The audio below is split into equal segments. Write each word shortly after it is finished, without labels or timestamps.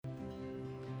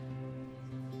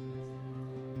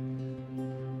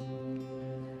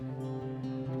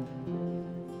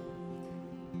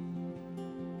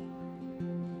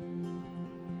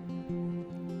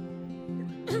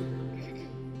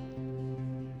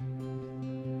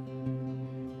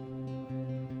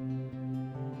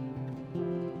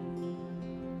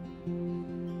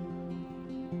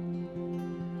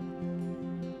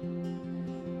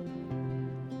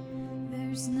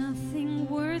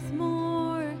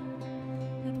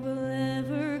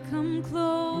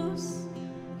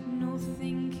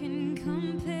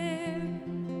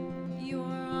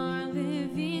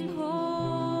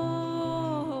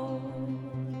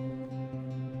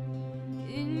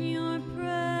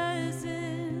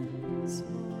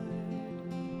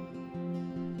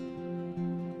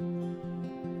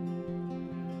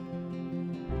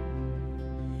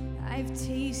I've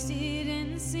tasted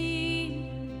and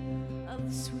seen of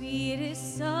the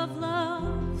sweetest of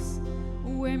loves,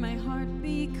 where my heart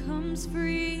becomes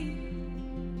free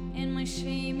and my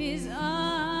shame is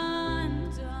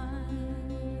undone.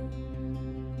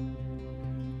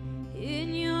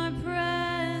 In your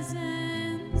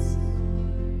presence,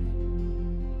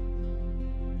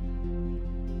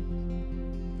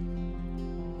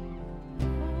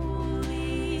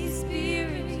 Holy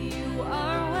Spirit, you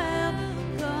are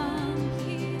welcome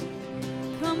here.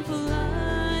 Come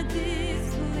flood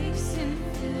this place and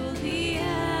fill the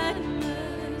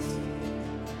atmosphere.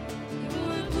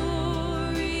 Your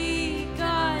glory,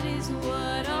 God, is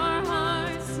what our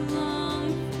hearts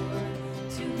long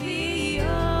for, to be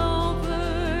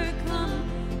overcome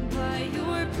by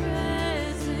your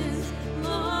presence,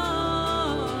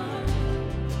 Lord.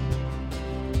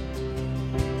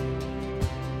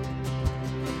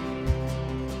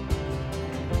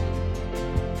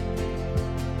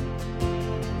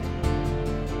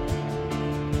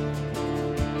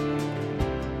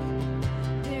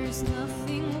 There's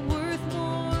nothing worth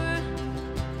more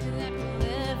that will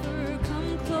ever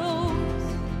come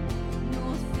close.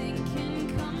 Nothing can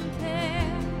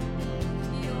compare.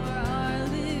 You're our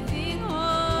living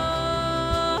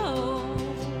hope.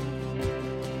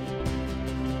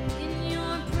 In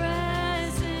your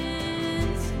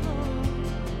presence, Lord.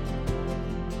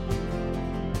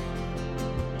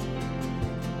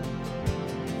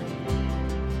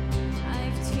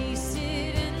 I've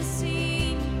tasted and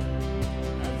seen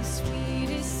of the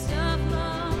sweetest of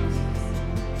loves,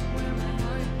 where my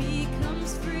heart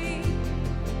becomes free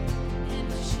and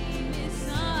my shame is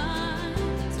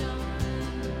undone.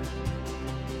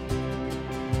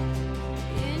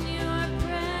 In your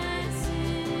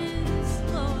presence,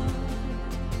 Lord.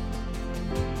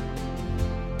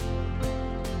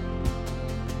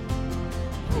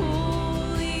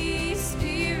 Holy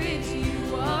Spirit,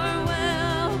 you are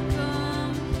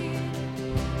welcome here.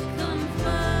 Come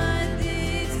flood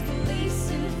this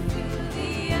place and fill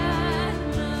the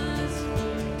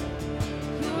atmosphere.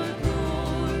 Your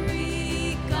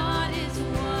glory, God, is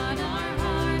what our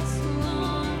hearts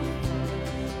long for,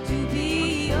 to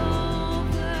be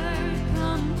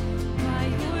overcome by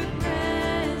your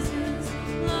presence,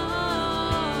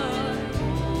 Lord.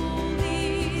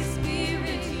 Holy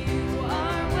Spirit, you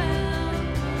are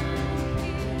welcome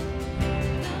here.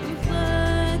 Come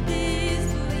flood this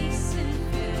place and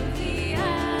fill the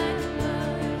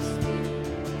atmosphere.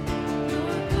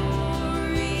 Your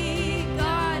glory,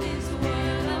 God, is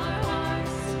what our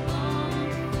hearts long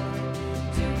for,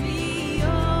 to be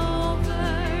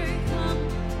overcome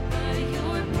by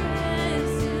your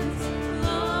presence,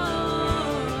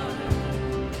 Lord.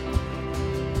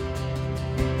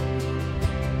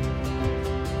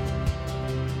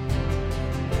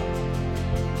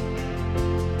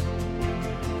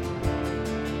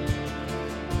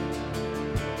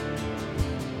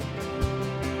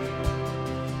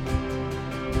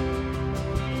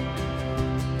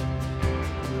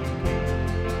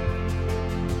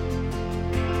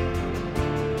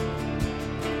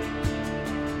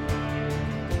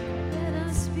 Let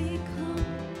us become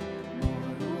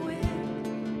more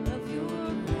aware of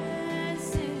your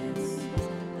presence.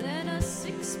 Let us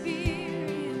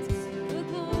experience the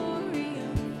glory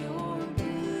of your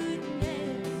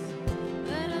goodness.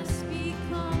 Let us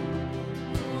become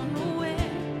more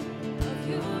aware of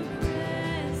your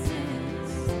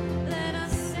presence. Let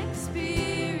us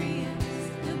experience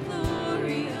the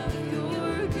glory of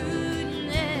your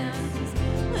goodness.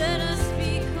 Let us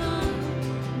become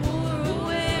more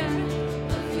aware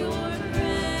of your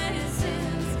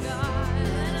presence, God.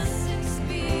 Let us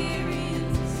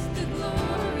experience the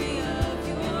glory of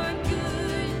your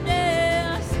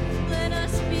goodness. Let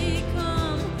us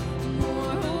become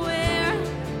more aware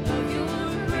of your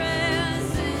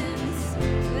presence.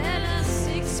 Let us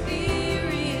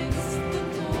experience the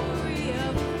glory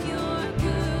of your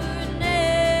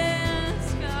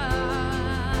goodness,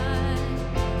 God.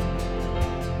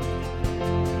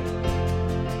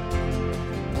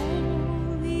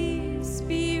 Holy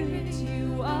Spirit,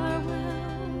 you are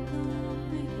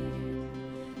welcome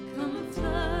here. Come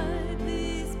flood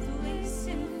this place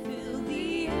and fill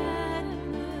the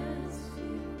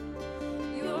atmosphere.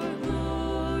 Your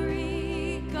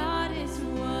glory, God, is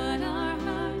what our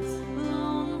hearts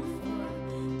long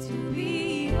for, to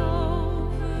be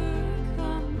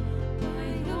overcome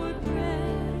by your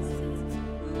presence,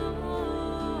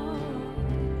 Lord.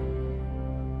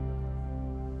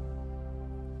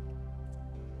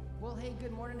 Well, hey,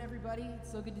 good morning, everybody.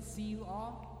 It's so good to see you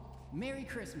all. Merry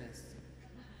Christmas.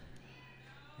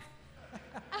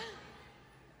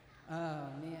 Oh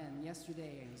man,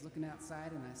 yesterday I was looking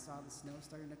outside and I saw the snow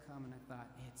starting to come and I thought,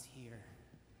 it's here.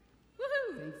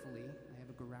 Woohoo! Thankfully, I have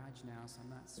a garage now, so I'm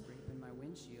not scraping my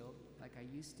windshield like I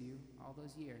used to all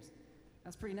those years.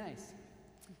 That's pretty nice.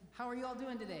 How are you all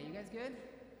doing today? You guys good?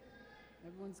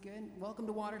 Everyone's good? Welcome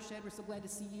to Watershed. We're so glad to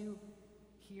see you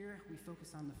here. We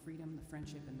focus on the freedom, the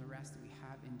friendship, and the rest that we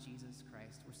have in Jesus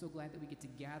Christ. We're so glad that we get to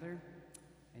gather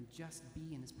and just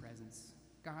be in his presence.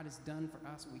 God has done for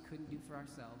us what we couldn't do for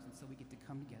ourselves, and so we get to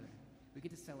come together. We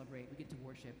get to celebrate, we get to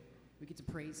worship, we get to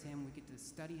praise him, we get to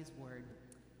study his word,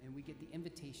 and we get the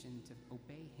invitation to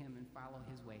obey him and follow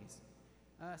his ways.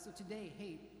 So today,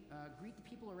 hey, greet the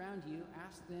people around you,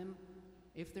 ask them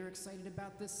if they're excited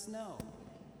about this snow.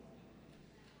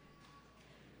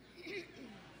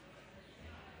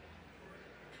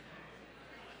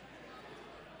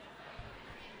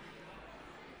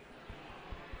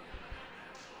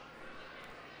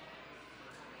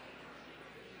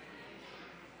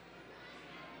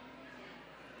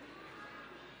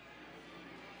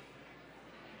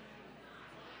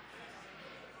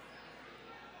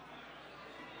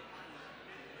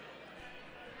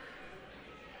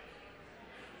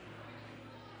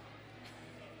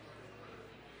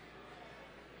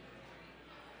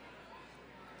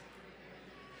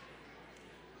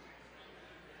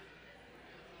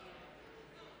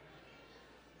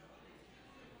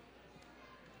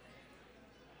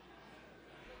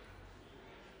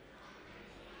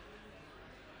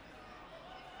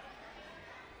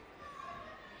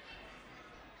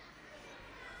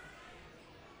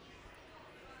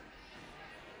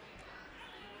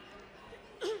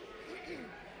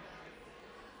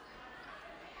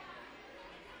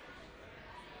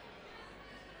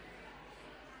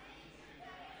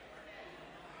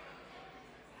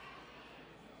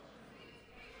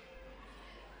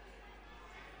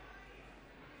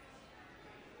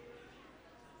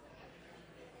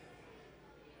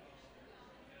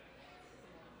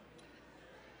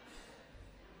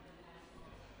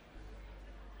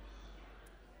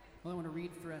 Well, I want to read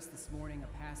for us this morning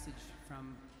a passage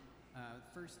from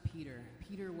 1 Peter.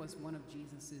 Peter was one of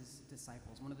Jesus'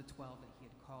 disciples, one of the 12 that he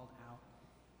had called out.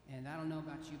 And I don't know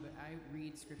about you, but I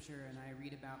read scripture and I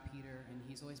read about Peter, and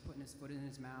he's always putting his foot in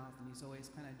his mouth, and he's always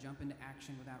kind of jumping to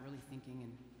action without really thinking.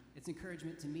 And it's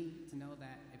encouragement to me to know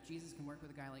that if Jesus can work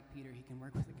with a guy like Peter, he can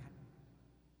work with a guy.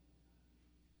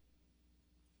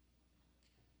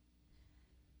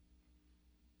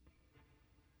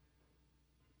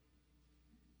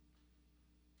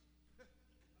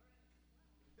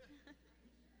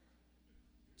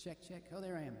 Check, check. Oh,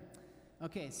 there I am.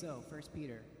 Okay, so 1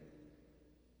 Peter.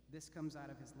 This comes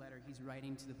out of his letter. He's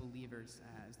writing to the believers.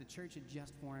 As the church had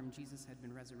just formed, Jesus had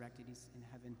been resurrected. He's in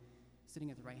heaven,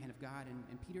 sitting at the right hand of God.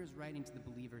 And Peter is writing to the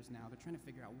believers now. They're trying to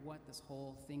figure out what this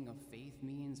whole thing of faith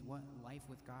means, what life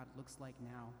with God looks like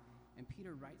now. And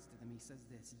Peter writes to them. He says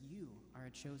this: "You are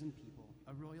a chosen people,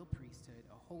 a royal priesthood,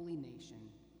 a holy nation,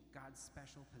 God's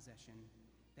special possession,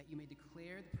 that you may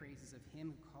declare the praises of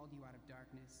him who called you out of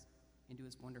darkness into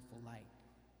his wonderful light."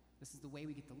 This is the way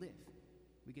we get to live.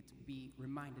 We get to be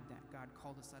reminded that God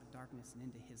called us out of darkness and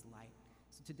into his light.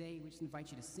 So today, we just invite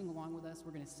you to sing along with us.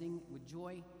 We're going to sing with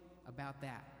joy about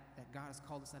that God has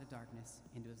called us out of darkness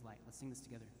into his light. Let's sing this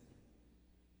together.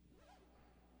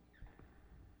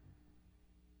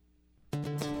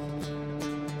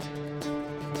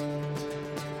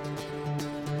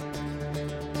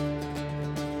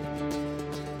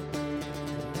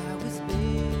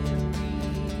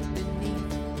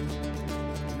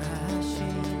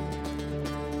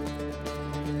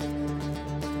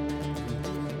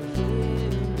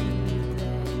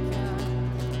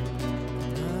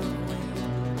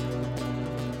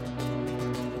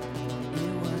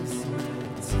 It was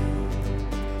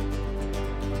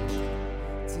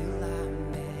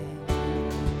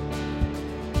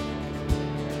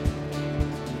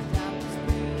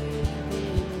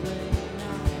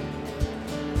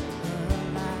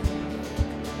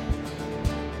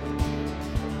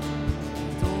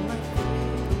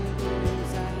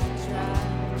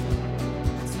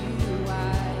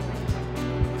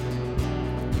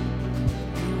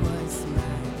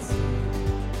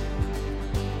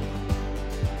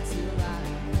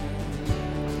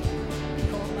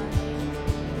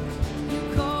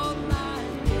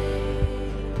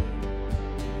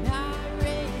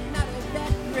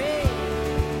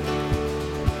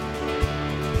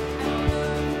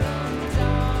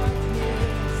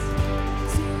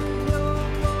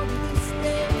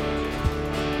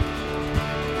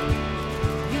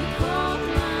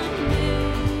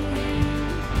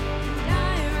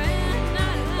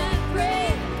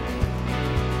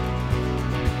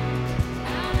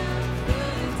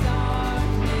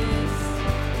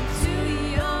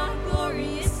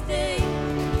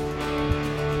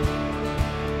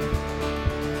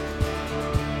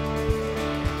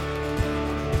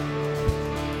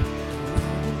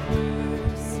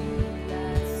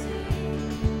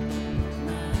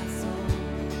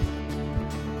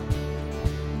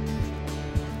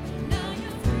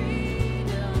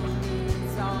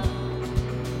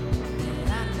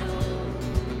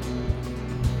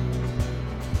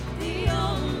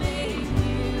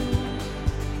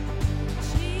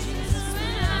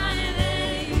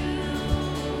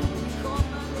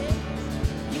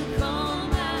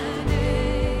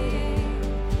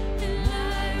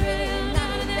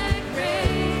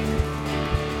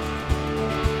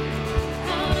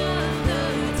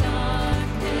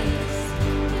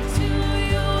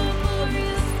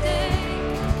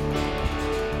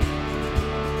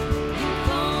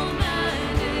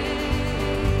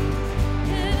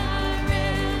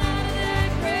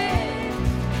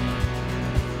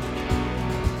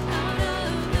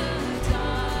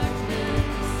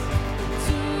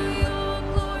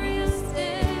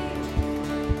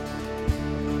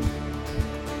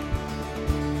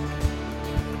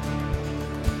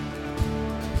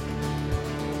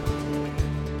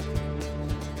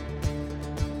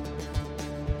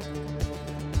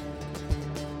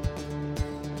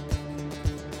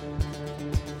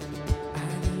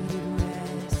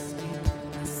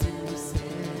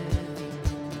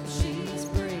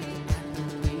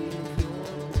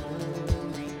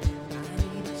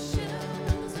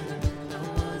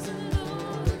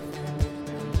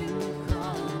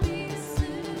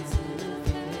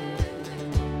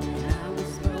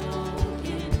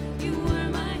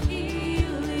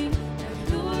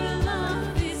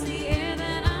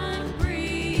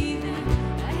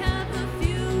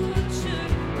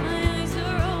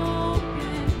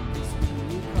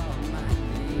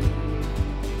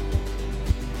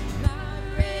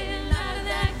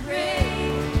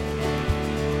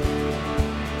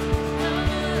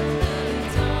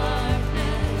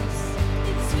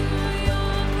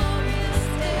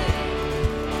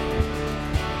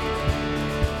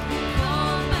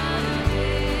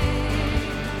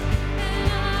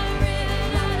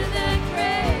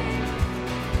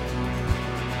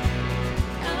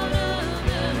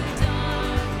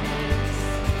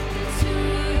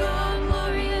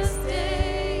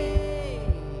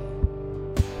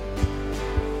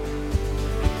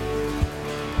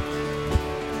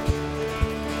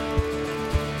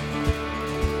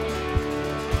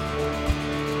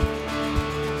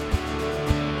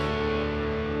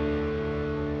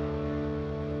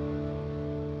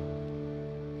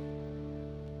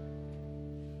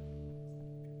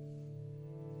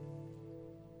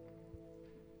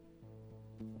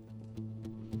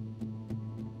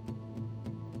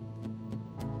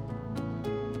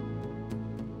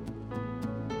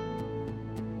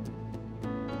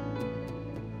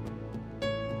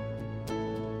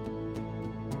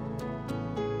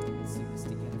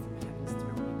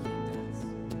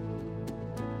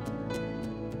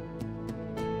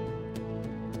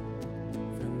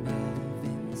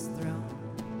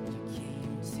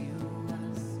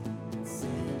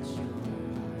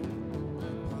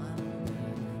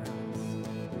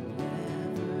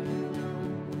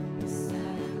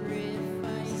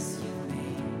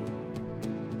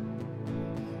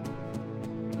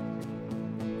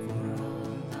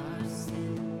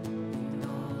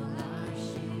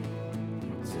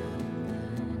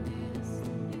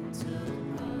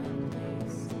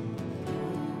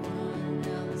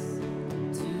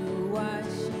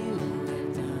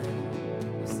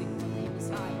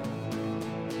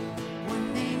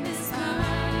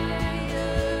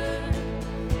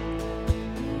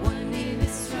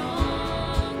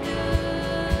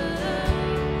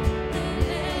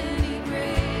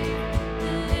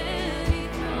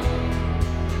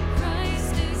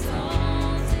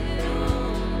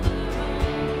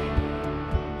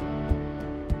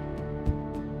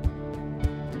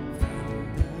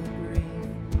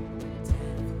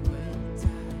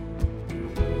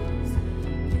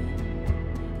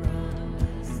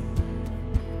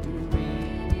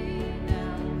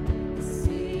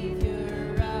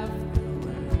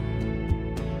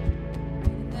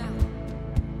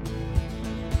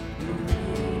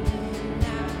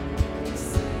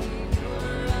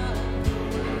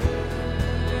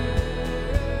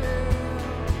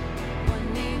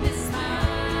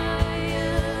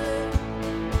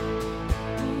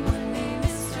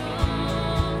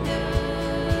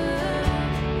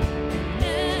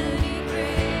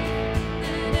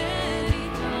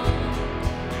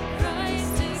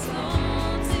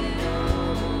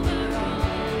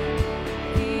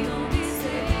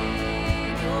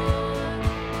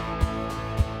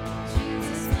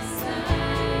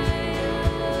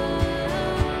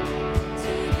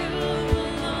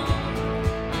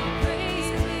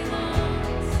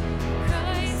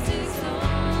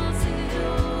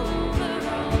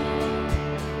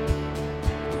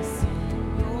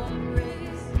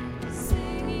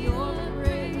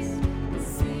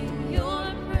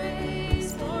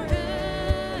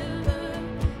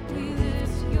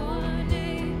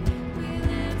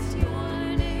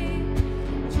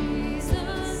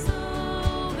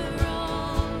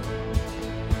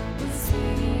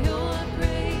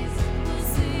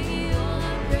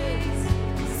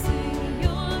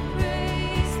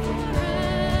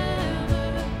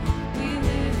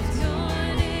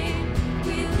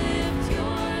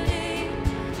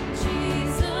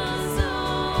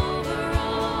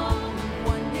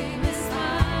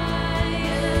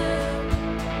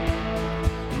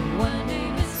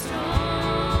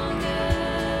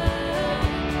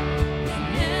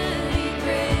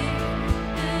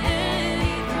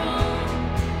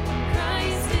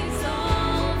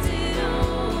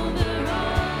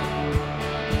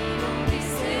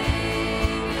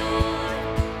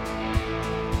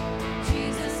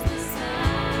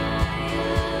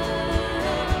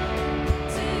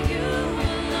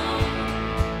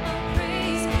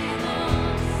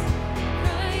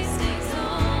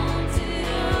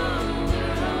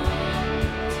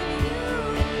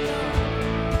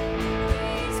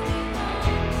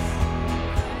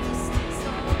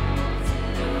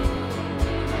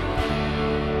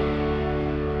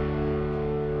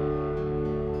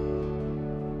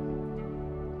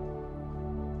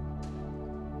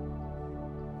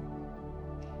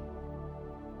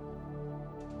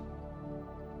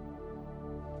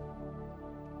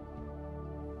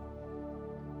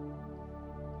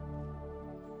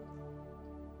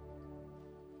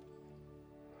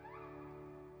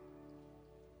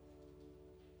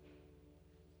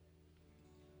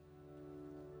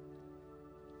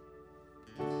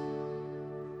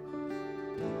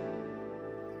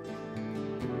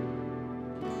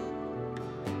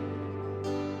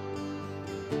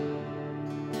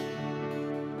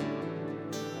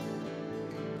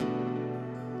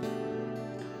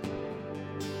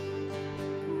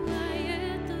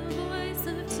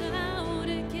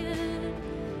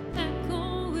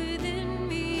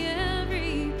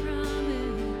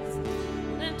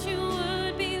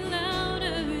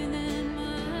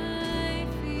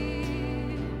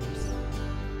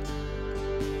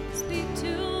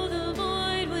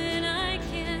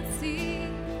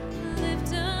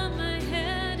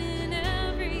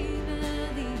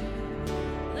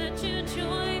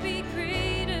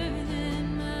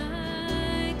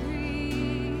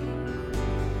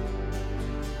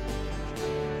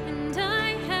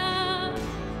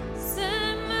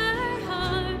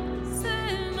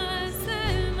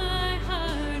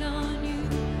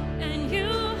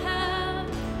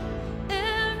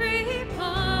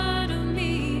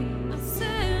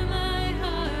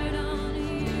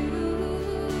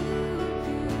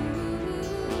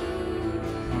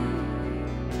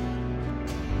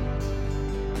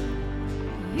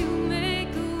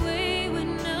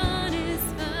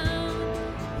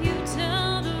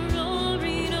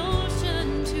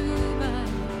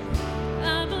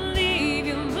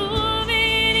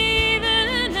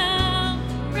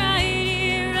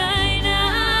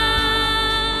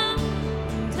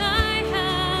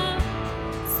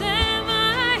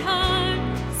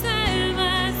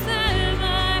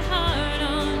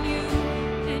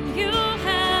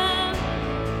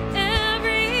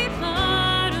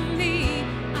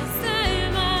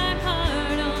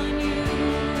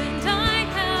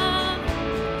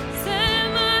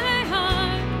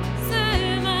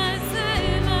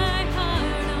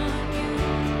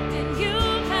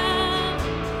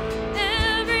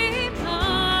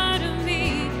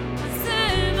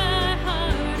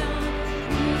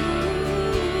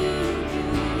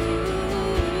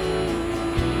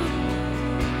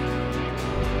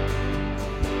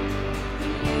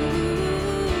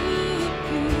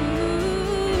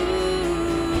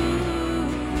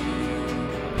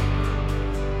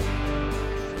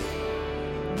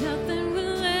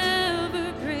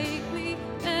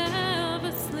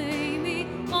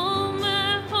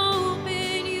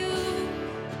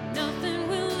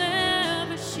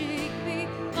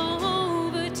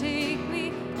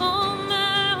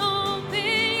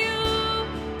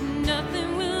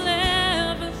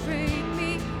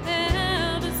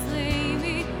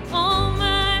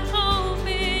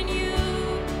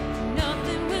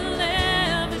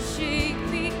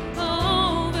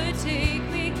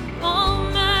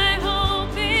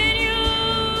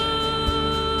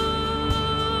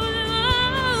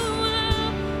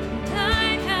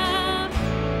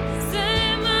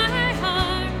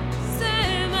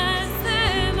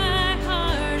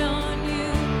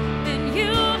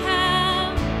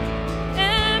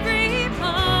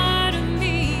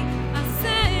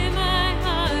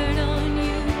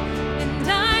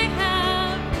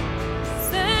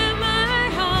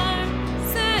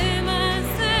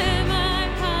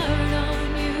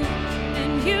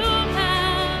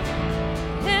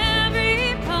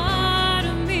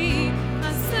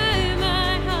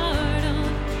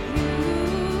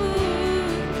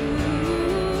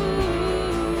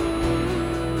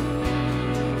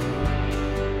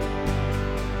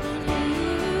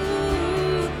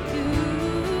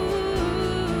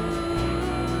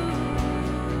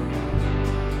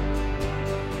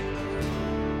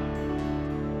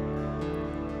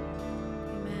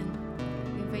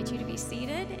invite you to be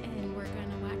seated, and we're going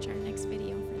to watch our next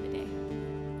video for the day.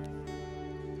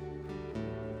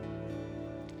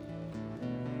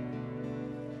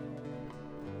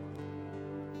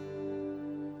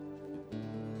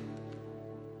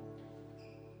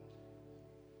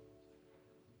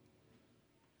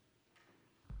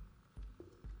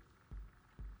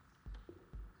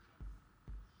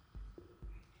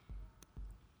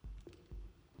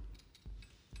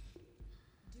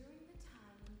 During the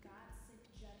time when God sent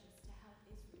judges to help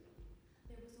Israel,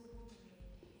 there was a woman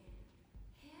named Hannah.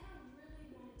 Hannah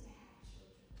really wanted to have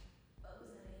children, but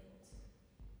was unable to.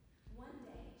 One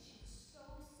day, she was so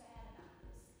sad about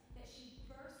this that she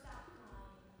burst out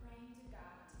crying and praying to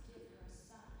God to give her a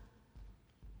son.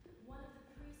 One of the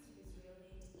priests of Israel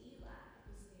named Eli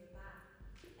was nearby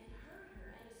and heard her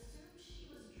and assumed she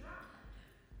was drunk.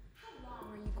 "How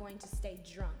long are you going to stay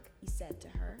drunk?" he said to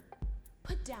her.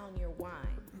 "Put down your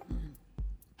wine."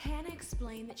 Hannah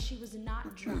explained that she was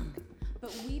not drunk,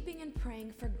 but weeping and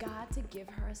praying for God to give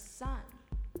her a son.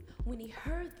 When he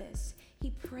heard this, he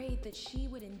prayed that she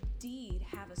would indeed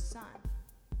have a son.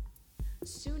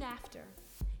 Soon after,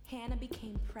 Hannah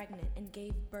became pregnant and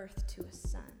gave birth to a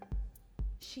son.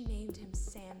 She named him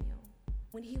Samuel.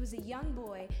 When he was a young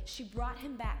boy, she brought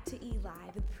him back to Eli,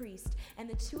 the priest, and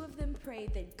the two of them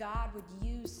prayed that God would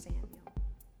use Samuel.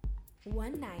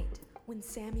 One night, when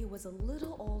Samuel was a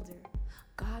little older,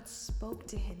 God spoke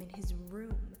to him in his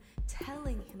room,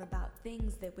 telling him about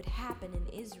things that would happen in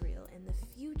Israel in the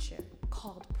future,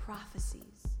 called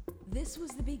prophecies. This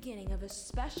was the beginning of a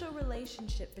special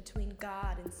relationship between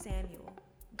God and Samuel.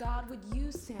 God would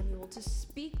use Samuel to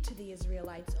speak to the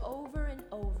Israelites over and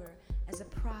over as a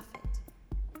prophet.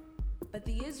 But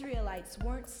the Israelites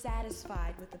weren't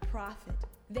satisfied with the prophet.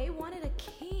 They wanted a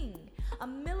king, a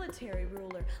military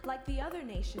ruler like the other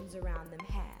nations around them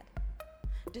had.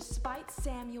 Despite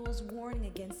Samuel's warning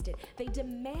against it, they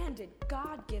demanded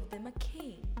God give them a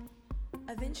king.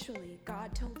 Eventually,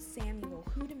 God told Samuel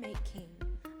who to make king,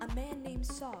 a man named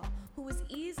Saul, who was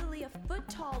easily a foot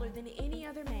taller than any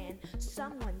other man,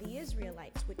 someone the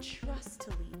Israelites would trust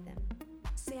to lead them.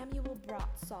 Samuel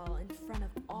brought Saul in front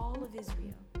of all of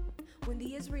Israel. When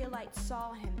the Israelites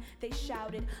saw him, they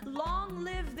shouted, "Long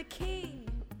live the king!"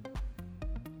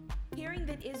 Hearing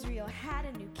that Israel had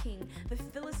a new king, the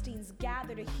Philistines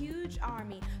gathered a huge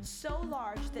army so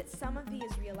large that some of the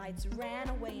Israelites ran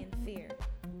away in fear.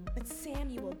 But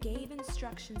Samuel gave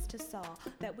instructions to Saul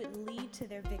that would lead to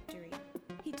their victory.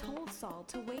 He told Saul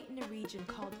to wait in a region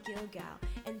called Gilgal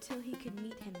until he could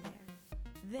meet him there.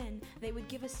 Then they would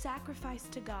give a sacrifice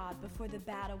to God before the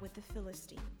battle with the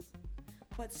Philistines.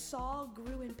 But Saul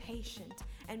grew impatient,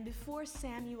 and before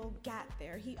Samuel got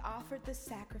there, he offered the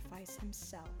sacrifice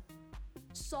himself.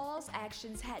 Saul's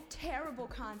actions had terrible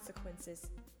consequences.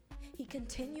 He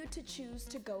continued to choose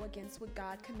to go against what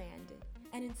God commanded,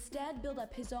 and instead build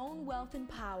up his own wealth and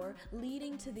power,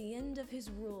 leading to the end of his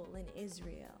rule in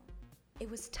Israel. It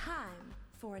was time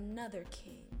for another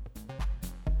king.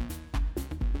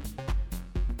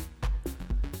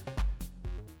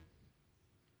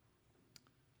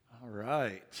 All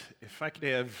right. If I could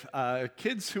have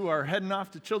kids who are heading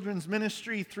off to children's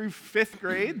ministry through 5th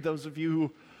grade, those of you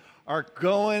who are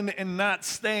going and not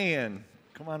staying,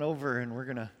 come on over and we're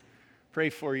going to pray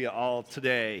for you all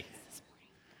today.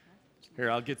 Here,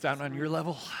 I'll get down on your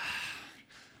level.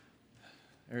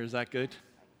 There, is that good?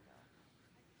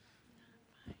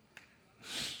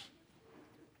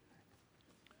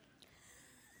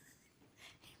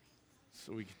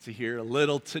 So we get to hear a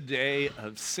little today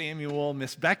of Samuel.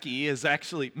 Miss Becky's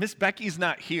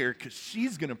not here because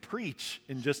she's going to preach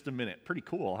in just a minute. Pretty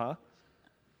cool, huh?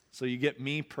 So you get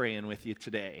me praying with you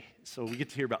today. So we get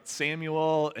to hear about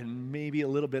Samuel and maybe a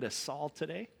little bit of Saul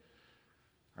today.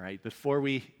 All right, before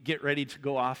we get ready to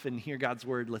go off and hear God's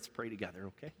word, let's pray together,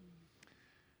 okay?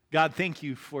 God, thank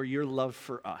you for your love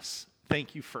for us.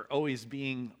 Thank you for always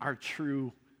being our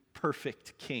true,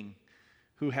 perfect King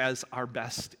who has our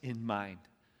best in mind.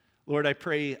 Lord, I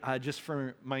pray just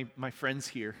for my friends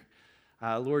here.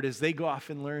 Lord, as they go off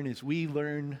and learn, as we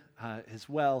learn as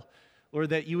well,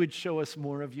 Lord, that you would show us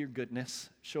more of your goodness,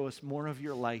 show us more of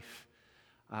your life,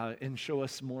 and show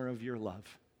us more of your love.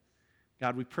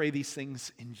 God, we pray these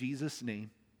things in Jesus' name,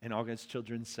 and all God's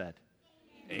children said,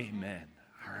 Amen.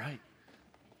 All right.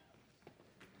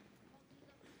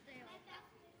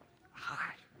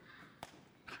 Hi.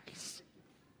 Nice.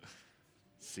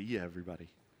 See you, everybody.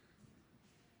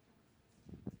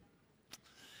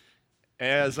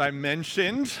 As I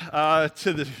mentioned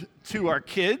to our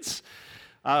kids,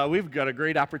 we've got a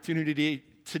great opportunity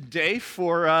today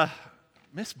for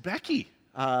Miss Becky.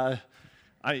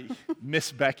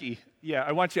 Miss Becky. Yeah,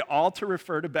 I want you all to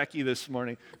refer to Becky this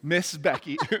morning. Miss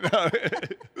Becky.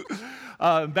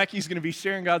 Becky's going to be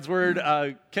sharing God's Word.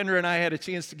 Kendra and I had a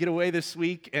chance to get away this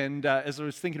week, and as I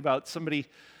was thinking about somebody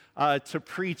to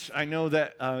preach, I know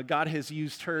that God has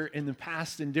used her in the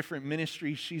past in different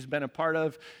ministries she's been a part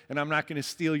of, and I'm not going to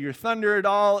steal your thunder at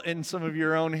all in some of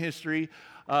your own history,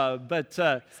 but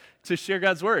to share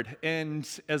God's Word. And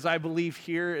as I believe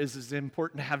here, it's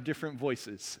important to have different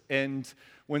voices. And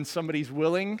when somebody's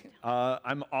willing,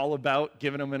 I'm all about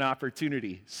giving them an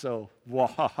opportunity. So,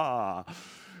 wahaha.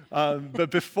 But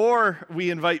before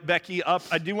we invite Becky up,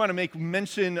 I do want to make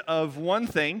mention of one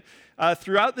thing.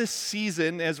 Throughout this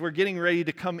season, as we're getting ready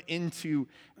to come into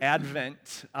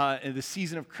Advent, and the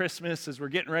season of Christmas, as we're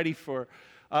getting ready for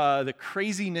the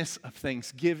craziness of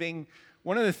Thanksgiving,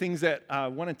 one of the things that I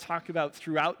want to talk about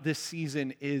throughout this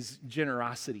season is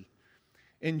generosity.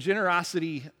 And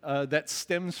generosity that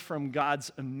stems from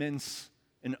God's immense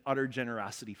and utter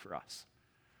generosity for us.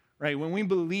 Right? When we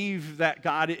believe that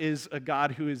God is a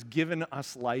God who has given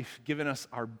us life, given us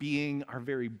our being, our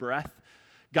very breath,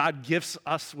 God gifts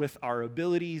us with our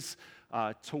abilities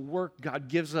to work. God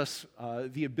gives us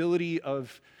the ability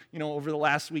of, over the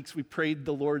last weeks we prayed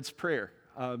the Lord's Prayer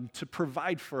to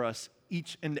provide for us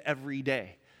each and every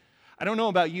day. I don't know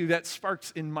about you, that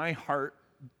sparks in my heart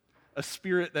a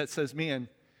spirit that says, man,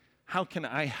 how can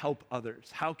I help others?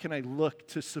 How can I look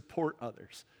to support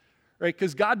others? Right?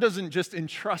 Because God doesn't just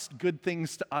entrust good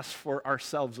things to us for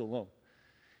ourselves alone.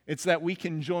 It's that we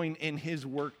can join in His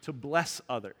work to bless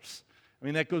others. I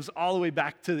mean, that goes all the way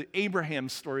back to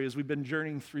Abraham's story as we've been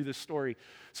journeying through the story.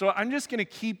 So I'm just going to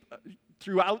keep,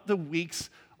 throughout the weeks,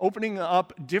 opening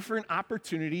up different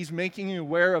opportunities, making you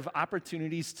aware of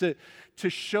opportunities to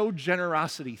show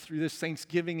generosity through this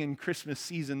Thanksgiving and Christmas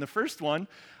season. The first one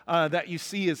that you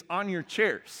see is on your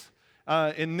chairs.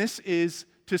 And this is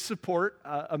to support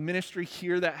a ministry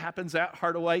here that happens at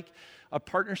Harderwyk, a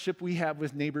partnership we have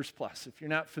with Neighbors Plus. If you're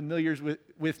not familiar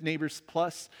with Neighbors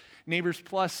Plus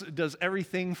does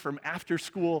everything from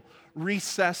after-school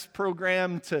recess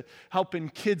program to helping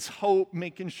kids hope,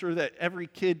 making sure that every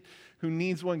kid who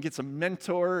needs one gets a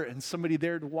mentor and somebody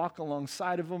there to walk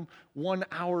alongside of them 1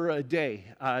 hour a day,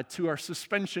 to our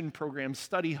suspension program,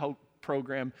 study hope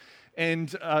program, and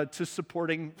to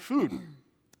supporting food.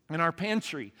 In our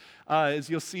pantry, as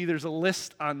you'll see, there's a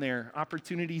list on there,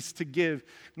 opportunities to give.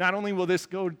 Not only will this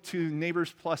go to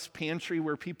Neighbors Plus Pantry,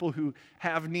 where people who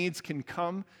have needs can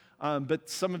come, but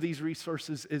some of these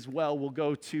resources as well will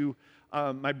go to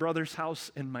my brother's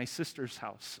house and my sister's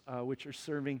house, which are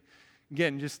serving,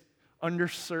 again, just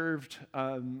underserved,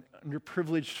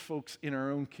 underprivileged folks in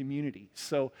our own community.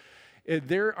 So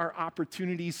there are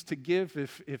opportunities to give.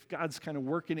 If God's kind of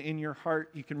working in your heart,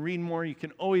 you can read more. You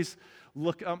can always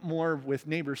look up more with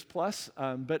Neighbors Plus.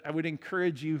 But I would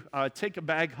encourage you, take a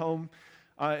bag home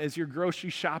as you're grocery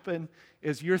shopping,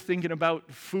 as you're thinking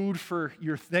about food for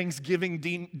your Thanksgiving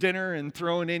dinner and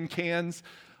throwing in cans.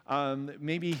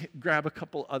 Maybe grab a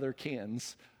couple other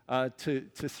cans to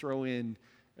throw in,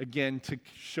 again, to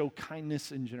show kindness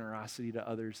and generosity to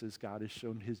others as God has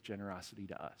shown His generosity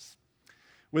to us.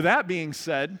 With that being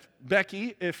said,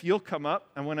 Becky, if you'll come up,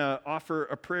 I want to offer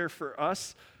a prayer for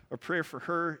us, a prayer for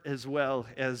her as well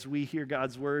as we hear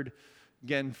God's Word,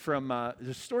 again, from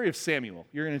the story of Samuel.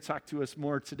 You're going to talk to us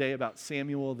more today about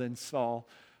Samuel than Saul,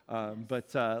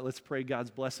 but let's pray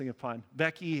God's blessing upon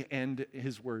Becky and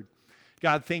His Word.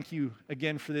 God, thank you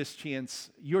again for this chance,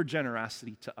 your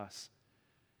generosity to us.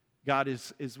 God,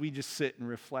 as we just sit and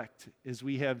reflect, as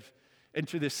we have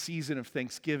entered this season of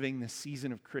Thanksgiving, this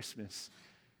season of Christmas,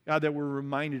 God, that we're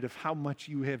reminded of how much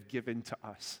you have given to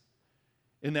us.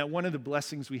 And that one of the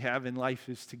blessings we have in life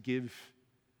is to give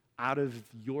out of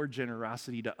your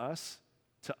generosity to us,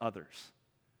 to others.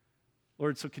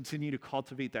 Lord, so continue to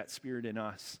cultivate that spirit in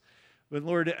us. But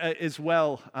Lord, as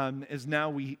well, as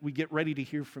now we get ready to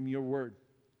hear from your word.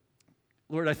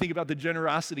 Lord, I think about the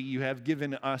generosity you have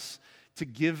given us to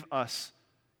give us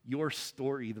your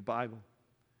story, the Bible,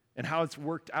 and how it's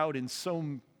worked out in so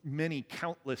many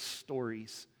countless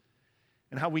stories,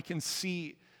 and how we can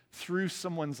see through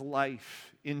someone's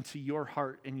life into your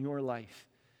heart and your life.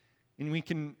 And we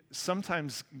can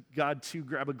sometimes, God, too,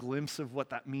 grab a glimpse of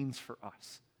what that means for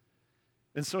us.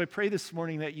 And so I pray this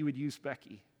morning that you would use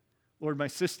Becky. Lord, my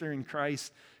sister in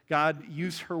Christ, God,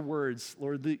 use her words.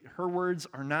 Lord, her words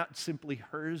are not simply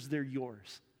hers, they're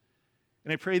yours.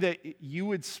 And I pray that you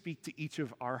would speak to each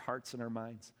of our hearts and our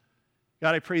minds.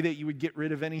 God, I pray that you would get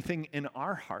rid of anything in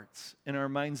our hearts and our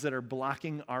minds that are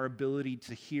blocking our ability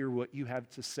to hear what you have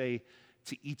to say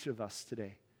to each of us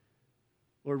today.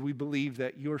 Lord, we believe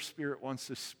that your Spirit wants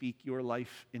to speak your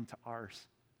life into ours.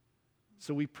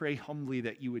 So we pray humbly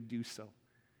that you would do so.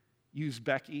 Use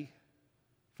Becky,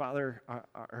 Father,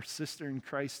 our sister in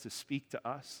Christ, to speak to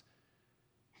us.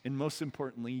 And most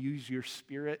importantly, use your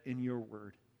Spirit and your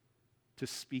word to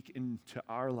speak into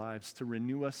our lives, to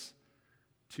renew us,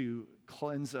 to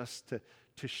cleanse us,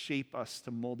 to shape us, to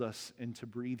mold us, and to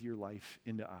breathe your life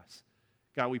into us.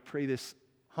 God, we pray this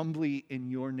humbly in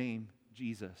your name,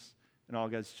 Jesus. And all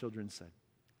God's children said,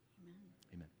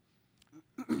 Amen.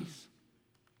 Peace.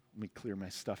 Let me clear my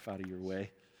stuff out of your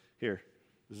way. Here,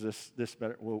 is this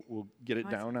better? We'll get it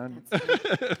down on.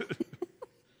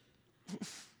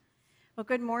 Well,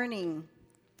 good morning.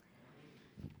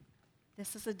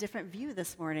 This is a different view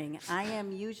this morning. I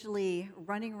am usually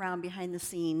running around behind the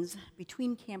scenes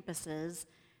between campuses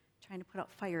trying to put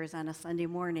out fires on a Sunday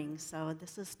morning. So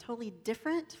this is totally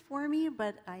different for me,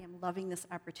 but I am loving this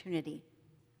opportunity.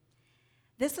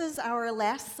 This is our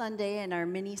last Sunday in our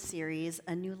mini-series,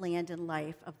 A New Land and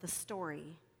Life, of the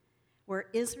story, where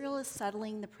Israel is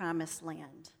settling the Promised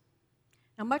Land.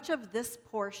 Now, much of this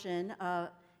portion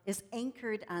is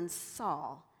anchored on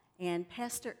Saul, and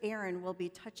Pastor Aaron will be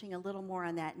touching a little more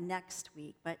on that next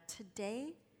week. But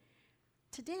today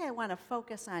I want to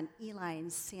focus on Eli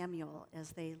and Samuel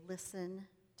as they listen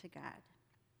to God.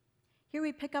 Here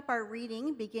we pick up our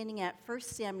reading beginning at 1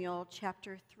 Samuel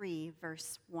chapter 3,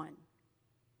 verse 1.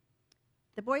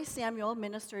 The boy Samuel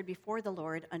ministered before the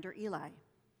Lord under Eli.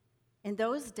 In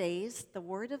those days, the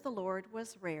word of the Lord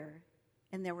was rare,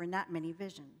 and there were not many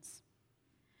visions.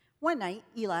 One night,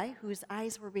 Eli, whose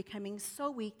eyes were becoming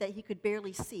so weak that he could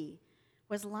barely see,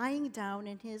 was lying down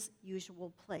in his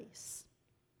usual place.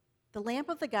 The lamp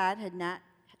of God had not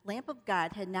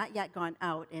yet gone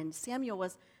out, and Samuel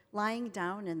was lying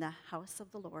down in the house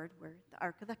of the Lord where the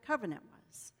Ark of the Covenant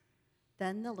was.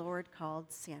 Then the Lord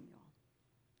called Samuel.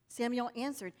 Samuel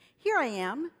answered, "Here I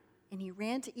am." And he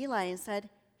ran to Eli and said,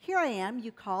 "Here I am, you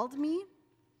called me?"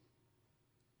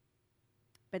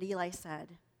 But Eli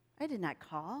said, "I did not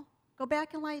call. Go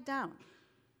back and lie down."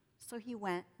 So he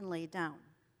went and lay down.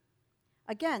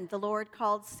 Again, the Lord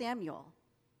called Samuel.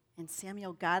 And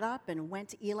Samuel got up and went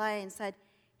to Eli and said,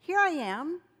 "Here I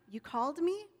am. You called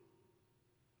me?"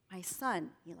 "My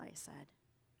son," Eli said,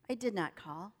 "I did not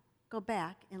call. Go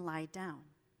back and lie down."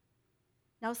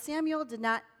 Now Samuel did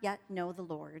not yet know the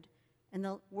Lord, and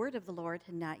the word of the Lord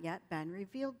had not yet been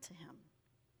revealed to him.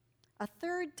 A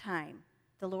third time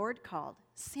the Lord called,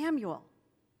 "Samuel."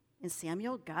 And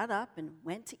Samuel got up and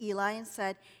went to Eli and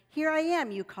said, "Here I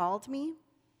am, you called me?"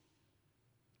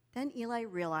 Then Eli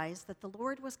realized that the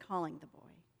Lord was calling the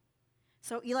boy.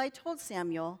 So Eli told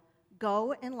Samuel,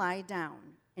 "Go and lie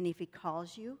down, and if he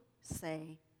calls you,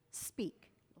 say,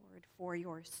 'Speak, Lord, for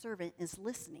your servant is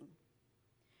listening.'"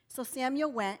 So Samuel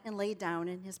went and lay down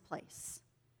in his place.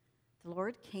 The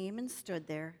Lord came and stood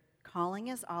there, calling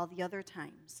as all the other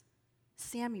times,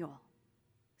 "Samuel,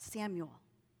 Samuel."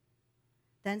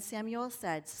 Then Samuel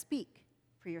said, "Speak,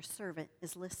 for your servant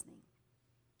is listening."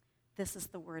 This is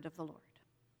the word of the Lord.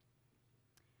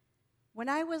 When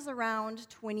I was around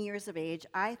 20 years of age,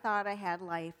 I thought I had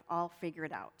life all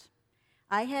figured out.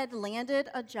 I had landed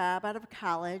a job out of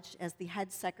college as the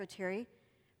head secretary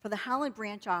for the Holland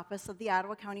branch office of the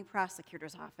Ottawa County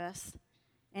Prosecutor's Office,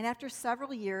 and after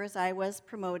several years, I was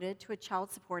promoted to a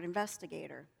child support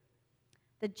investigator.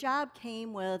 The job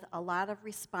came with a lot of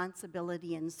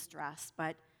responsibility and stress,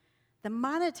 but the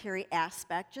monetary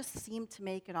aspect just seemed to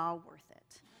make it all worth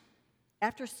it.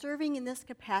 After serving in this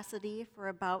capacity for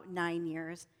about 9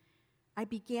 years, I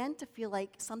began to feel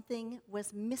like something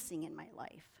was missing in my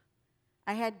life.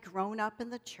 I had grown up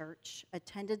in the church,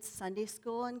 attended Sunday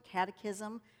school and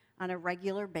catechism on a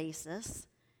regular basis,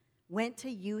 went to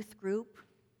youth group,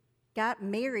 got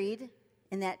married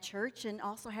in that church, and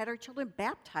also had our children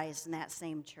baptized in that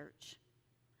same church.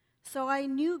 So I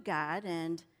knew God,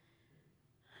 and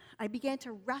I began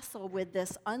to wrestle with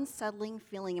this unsettling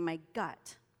feeling in my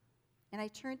gut, and I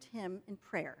turned to him in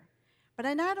prayer. But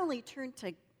I not only turned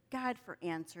to God for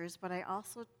answers, but I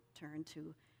also turned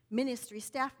to ministry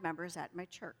staff members at my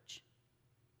church.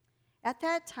 At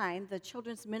that time, the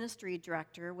children's ministry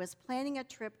director was planning a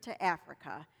trip to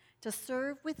Africa to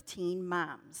serve with teen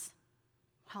moms.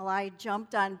 Well, I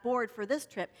jumped on board for this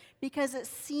trip because it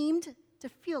seemed to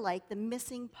feel like the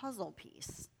missing puzzle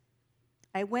piece.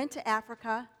 I went to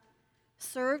Africa,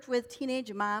 served with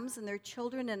teenage moms and their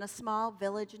children in a small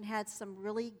village, and had some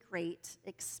really great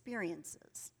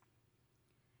experiences,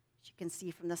 as you can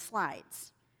see from the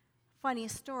slides. Funny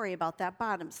story about that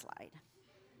bottom slide.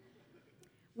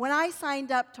 When I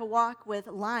signed up to walk with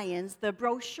lions, the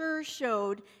brochure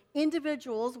showed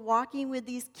individuals walking with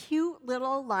these cute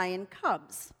little lion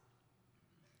cubs.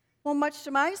 Well, much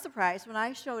to my surprise, when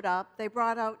I showed up, they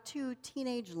brought out 2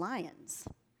 teenage lions.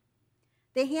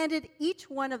 They handed each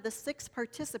one of the 6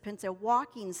 participants a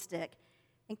walking stick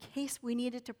in case we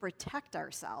needed to protect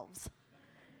ourselves.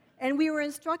 And we were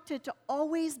instructed to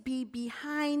always be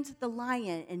behind the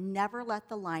lion and never let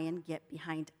the lion get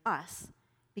behind us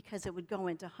because it would go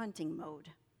into hunting mode.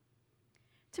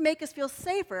 To make us feel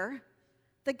safer,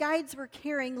 the guides were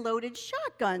carrying loaded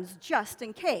shotguns just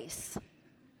in case.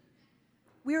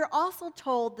 We were also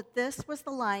told that this was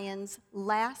the lions'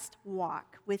 last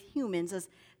walk with humans, as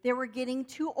they were getting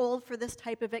too old for this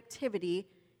type of activity,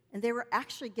 and they were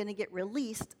actually going to get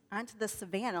released onto the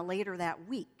savannah later that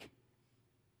week.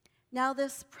 Now,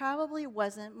 this probably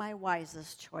wasn't my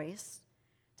wisest choice,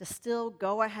 to still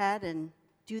go ahead and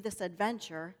do this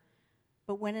adventure,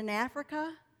 but when in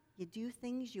Africa, you do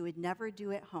things you would never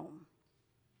do at home.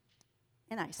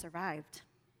 And I survived.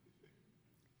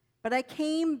 But I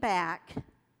came back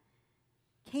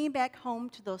home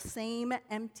to those same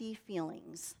empty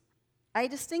feelings. I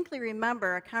distinctly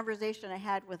remember a conversation I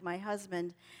had with my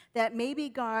husband that maybe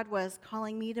God was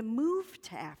calling me to move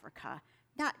to Africa,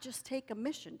 not just take a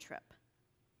mission trip.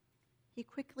 He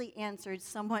quickly answered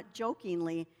somewhat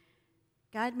jokingly,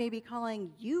 God may be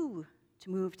calling you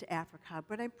to move to Africa,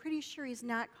 but I'm pretty sure he's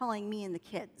not calling me and the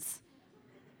kids.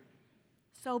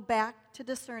 So back to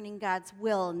discerning God's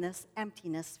will in this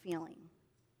emptiness feeling.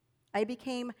 I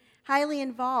became highly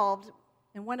involved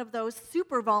in one of those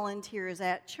super volunteers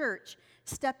at church,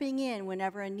 stepping in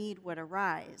whenever a need would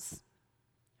arise.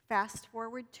 Fast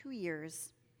forward 2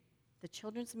 years, the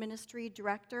children's ministry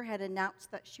director had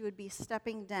announced that she would be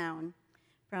stepping down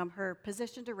from her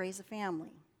position to raise a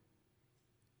family.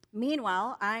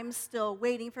 Meanwhile, I'm still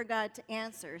waiting for God to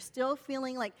answer, still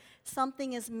feeling like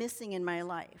something is missing in my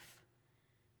life.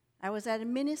 I was at a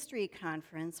ministry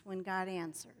conference when God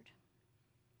answered.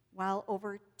 While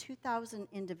over 2,000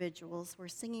 individuals were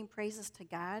singing praises to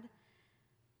God,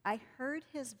 I heard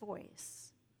his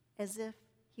voice as if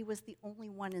he was the only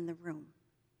one in the room.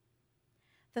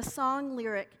 The song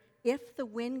lyric, "If the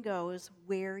wind goes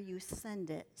where you send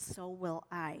it, so will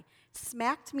I,"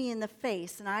 smacked me in the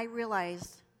face, and I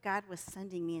realized God was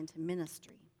sending me into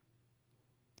ministry.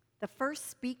 The first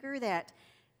speaker that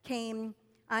came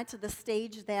onto the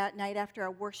stage that night after our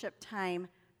worship time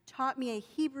taught me a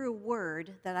Hebrew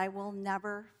word that I will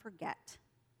never forget.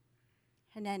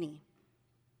 Hineni.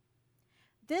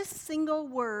 This single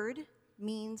word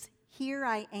means, "Here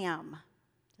I am."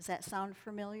 Does that sound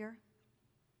familiar?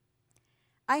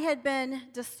 I had been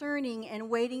discerning and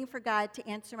waiting for God to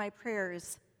answer my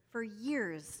prayers for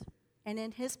years, and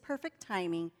in his perfect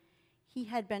timing, he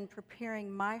had been preparing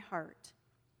my heart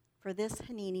for this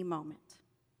Hineni moment.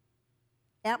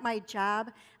 At my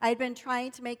job, I had been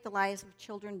trying to make the lives of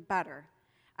children better.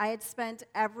 I had spent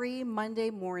every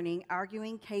Monday morning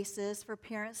arguing cases for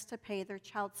parents to pay their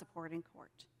child support in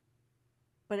court.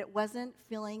 But it wasn't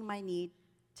filling my need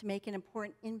to make an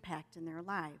important impact in their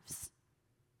lives.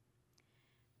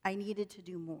 I needed to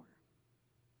do more.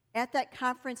 At that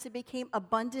conference, it became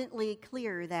abundantly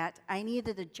clear that I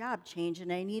needed a job change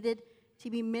and I needed to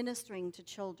be ministering to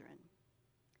children,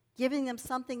 giving them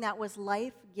something that was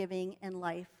life-giving and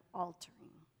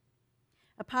life-altering.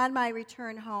 Upon my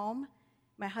return home,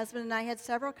 my husband and I had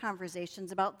several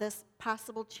conversations about this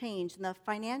possible change and the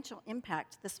financial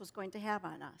impact this was going to have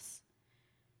on us.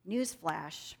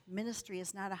 Newsflash, ministry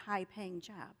is not a high-paying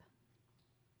job.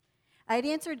 I had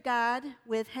answered God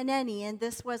with Hineni, and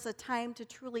this was a time to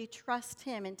truly trust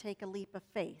him and take a leap of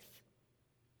faith.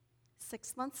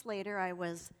 6 months later, I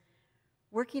was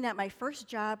working at my first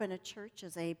job in a church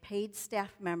as a paid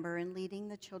staff member and leading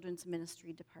the children's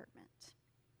ministry department.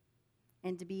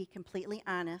 And to be completely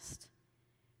honest,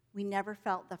 we never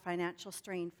felt the financial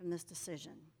strain from this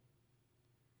decision.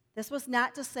 This was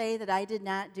not to say that I did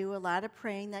not do a lot of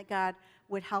praying that God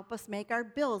would help us make our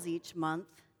bills each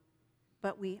month,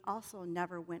 but we also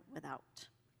never went without.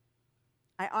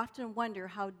 I often wonder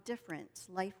how different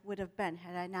life would have been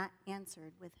had I not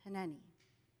answered with Hineni.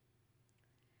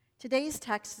 Today's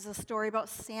text is a story about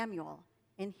Samuel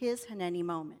and his Hineni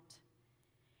moment.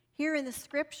 Here in the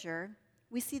scripture,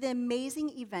 we see the amazing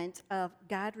event of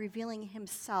God revealing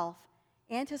himself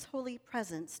and his holy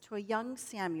presence to a young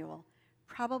Samuel,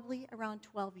 probably around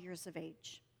 12 years of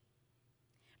age.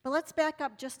 But let's back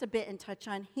up just a bit and touch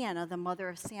on Hannah, the mother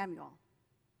of Samuel.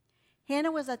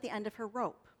 Hannah was at the end of her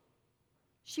rope.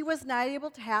 She was not able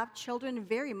to have children and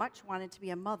very much wanted to be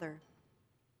a mother.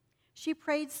 She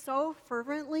prayed so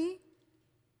fervently,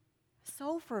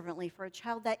 so fervently for a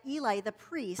child that Eli, the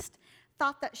priest,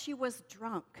 thought that she was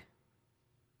drunk.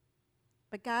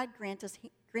 But God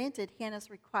granted Hannah's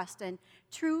request, and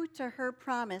true to her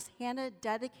promise, Hannah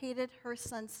dedicated her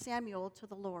son Samuel to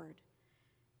the Lord.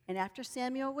 And after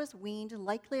Samuel was weaned,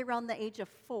 likely around the age of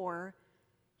 4,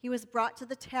 he was brought to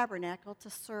the tabernacle to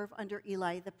serve under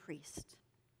Eli the priest.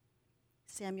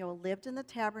 Samuel lived in the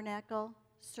tabernacle,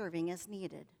 serving as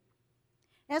needed.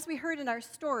 As we heard in our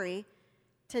story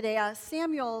today,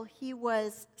 Samuel, he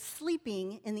was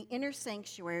sleeping in the inner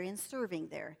sanctuary and serving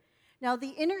there. Now, the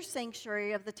inner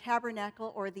sanctuary of the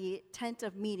tabernacle, or the tent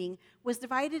of meeting, was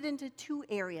divided into 2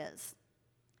 areas.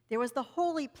 There was the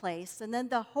holy place, and then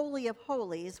the Holy of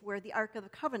Holies, where the Ark of the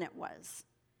Covenant was.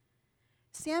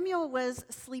 Samuel was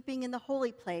sleeping in the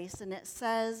holy place, and it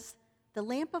says the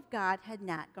lamp of God had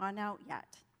not gone out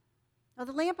yet. Now,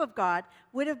 the lamp of God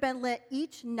would have been lit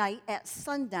each night at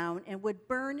sundown and would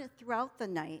burn throughout the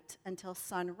night until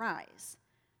sunrise.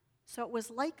 So it was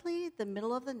likely the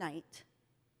middle of the night.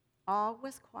 All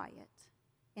was quiet,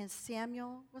 and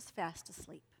Samuel was fast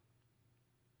asleep.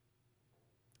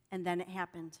 And then it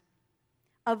happened.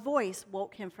 A voice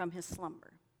woke him from his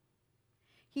slumber.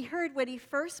 He heard what he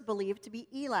first believed to be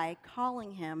Eli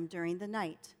calling him during the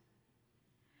night.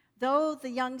 Though the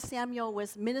young Samuel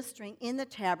was ministering in the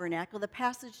tabernacle, the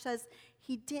passage says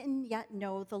he didn't yet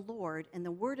know the Lord, and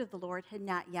the word of the Lord had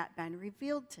not yet been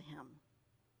revealed to him.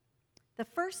 The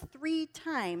first 3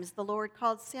 times the Lord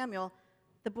called Samuel,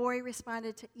 the boy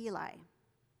responded to Eli.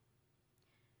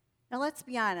 Now, let's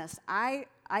be honest. I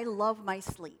love my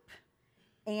sleep.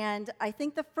 And I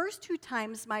think the first 2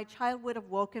 times my child would have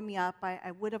woken me up,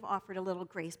 I would have offered a little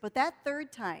grace. But that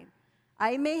 3rd time,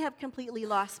 I may have completely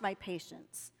lost my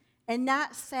patience and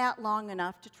not sat long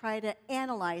enough to try to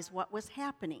analyze what was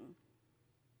happening.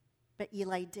 But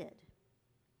Eli did.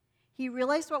 He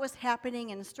realized what was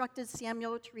happening and instructed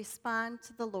Samuel to respond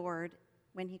to the Lord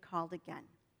when he called again.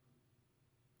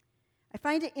 I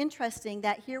find it interesting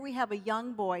that here we have a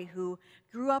young boy who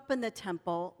grew up in the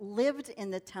temple, lived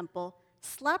in the temple,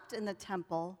 slept in the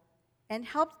temple, and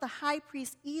helped the high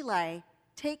priest Eli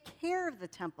take care of the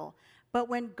temple. But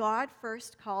when God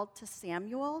first called to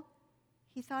Samuel,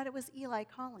 he thought it was Eli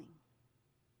calling.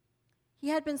 He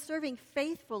had been serving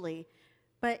faithfully,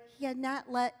 but he had not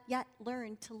yet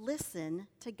learned to listen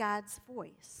to God's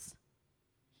voice.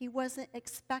 He wasn't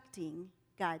expecting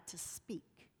God to speak.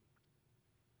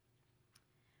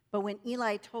 But when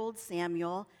Eli told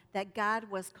Samuel that God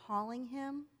was calling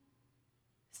him,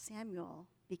 Samuel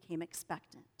became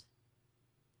expectant.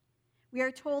 We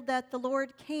are told that the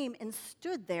Lord came and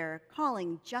stood there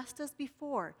calling just as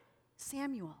before,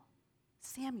 Samuel,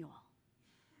 Samuel.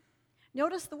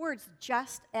 Notice the words,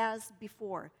 just as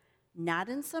before, not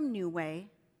in some new way,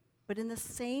 but in the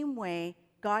same way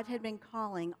God had been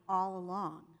calling all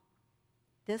along.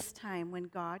 This time when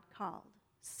God called,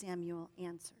 Samuel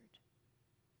answered.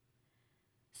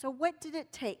 So what did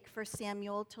it take for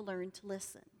Samuel to learn to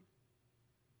listen?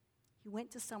 He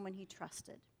went to someone he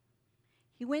trusted.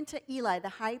 He went to Eli, the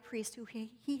high priest, who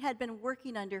he had been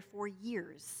working under for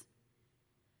years.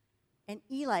 And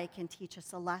Eli can teach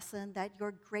us a lesson that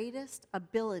your greatest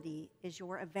ability is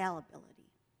your availability.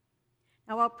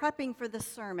 Now, while prepping for this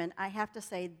sermon, I have to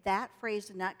say that phrase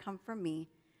did not come from me.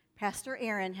 Pastor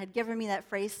Aaron had given me that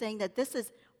phrase saying that this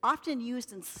is often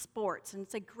used in sports, and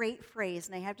it's a great phrase.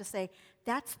 And I have to say,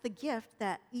 that's the gift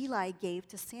that Eli gave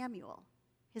to Samuel,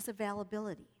 his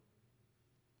availability.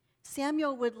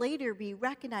 Samuel would later be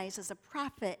recognized as a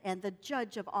prophet and the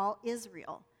judge of all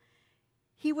Israel.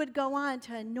 He would go on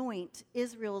to anoint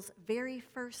Israel's very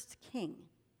first king,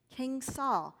 King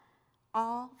Saul,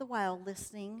 all the while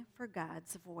listening for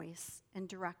God's voice and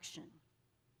direction.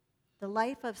 The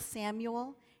life of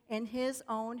Samuel and his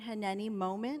own Hanani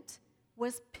moment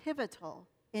was pivotal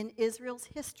in Israel's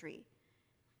history,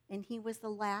 and he was the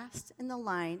last in the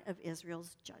line of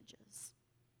Israel's judges.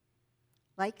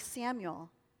 Like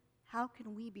Samuel, how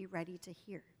can we be ready to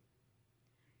hear?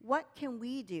 What can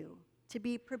we do to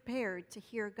be prepared to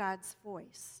hear God's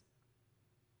voice?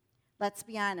 Let's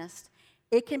be honest,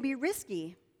 it can be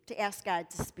risky to ask God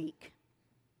to speak.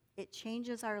 It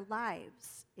changes our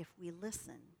lives if we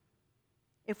listen.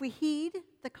 If we heed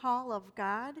the call of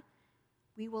God,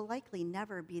 we will likely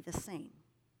never be the same.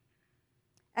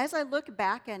 As I look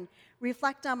back and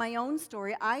reflect on my own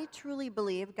story, I truly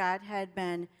believe God had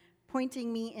been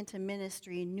pointing me into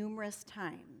ministry numerous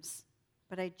times,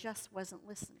 but I just wasn't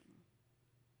listening.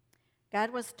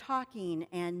 God was talking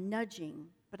and nudging,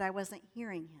 but I wasn't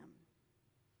hearing him.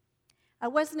 I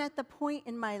wasn't at the point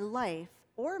in my life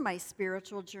or my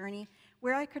spiritual journey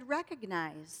where I could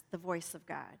recognize the voice of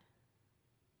God.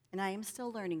 and I am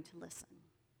still learning to listen.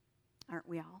 Aren't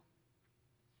we all?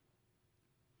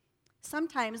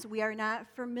 Sometimes we are not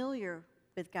familiar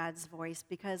with God's voice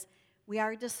because we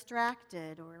are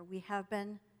distracted, or we have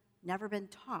never been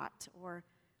taught, or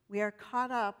we are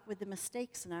caught up with the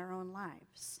mistakes in our own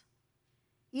lives.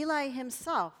 Eli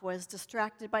himself was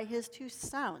distracted by his two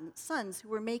sons who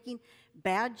were making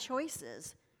bad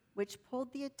choices, which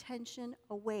pulled the attention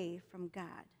away from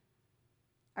God.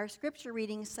 Our scripture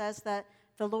reading says that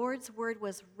the Lord's word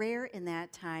was rare in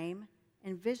that time,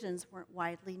 and visions weren't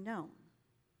widely known.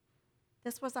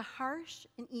 This was a harsh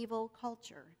and evil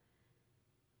culture.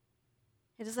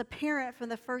 It is apparent from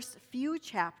the first few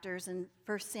chapters in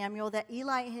 1 Samuel that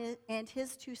Eli and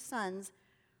his two sons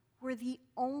were the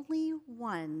only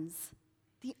ones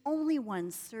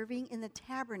serving in the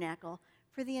tabernacle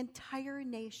for the entire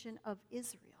nation of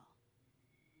Israel.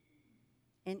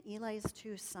 And Eli's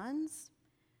two sons,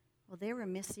 well, they were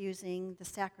misusing the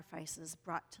sacrifices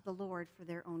brought to the Lord for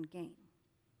their own gain.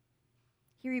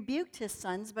 He rebuked his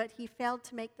sons, but he failed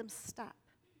to make them stop.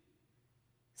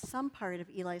 Some part of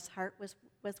Eli's heart was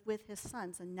with his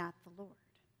sons and not the Lord.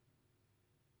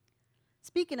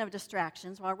 Speaking of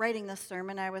distractions, while writing this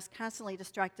sermon, I was constantly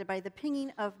distracted by the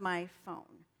pinging of my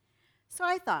phone. So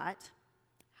I thought,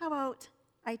 how about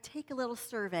I take a little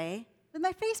survey with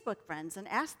my Facebook friends and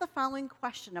ask the following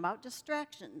question about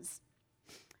distractions.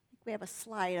 I think we have a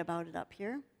slide about it up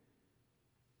here.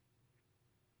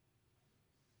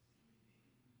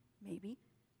 Maybe?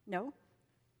 No?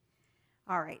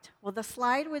 All right. Well, the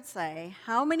slide would say,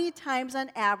 how many times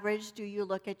on average do you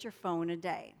look at your phone a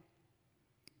day?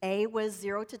 A was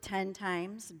 0 to 10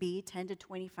 times, B 10 to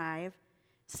 25,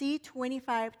 C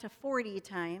 25 to 40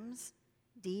 times,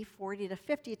 D 40 to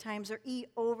 50 times, or E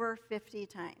over 50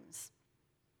 times.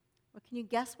 Well, can you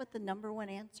guess what the number one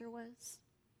answer was?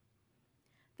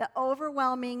 The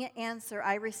overwhelming answer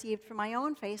I received from my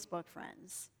own Facebook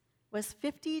friends was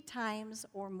 50 times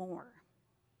or more.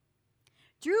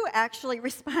 Drew actually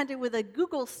responded with a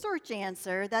Google search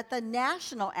answer that the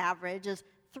national average is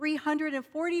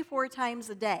 344 times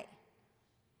a day.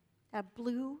 That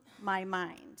blew my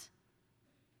mind.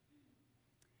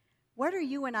 What are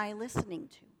you and I listening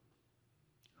to?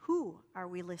 Who are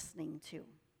we listening to?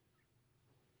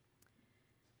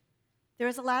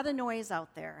 There's a lot of noise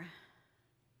out there.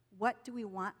 What do we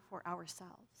want for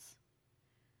ourselves?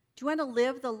 Do you want to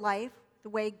live the life the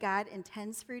way God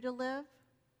intends for you to live?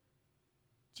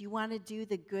 Do you want to do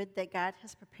the good that God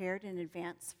has prepared in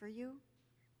advance for you?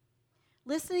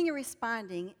 Listening and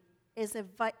responding is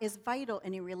vital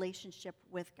in a relationship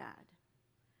with God.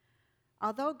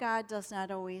 Although God does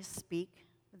not always speak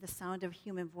with the sound of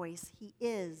human voice, he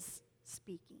is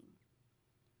speaking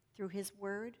through his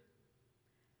word,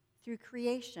 through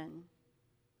creation,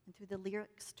 and through the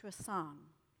lyrics to a song.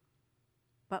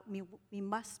 But we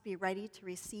must be ready to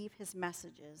receive his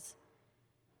messages.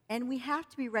 And we have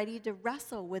to be ready to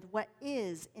wrestle with what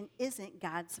is and isn't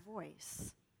God's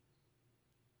voice.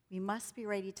 We must be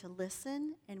ready to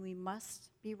listen, and we must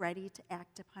be ready to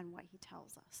act upon what he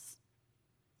tells us.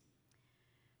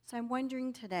 So I'm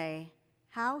wondering today,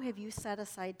 how have you set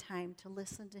aside time to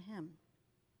listen to him?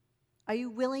 Are you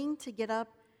willing to get up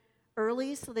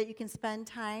early so that you can spend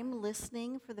time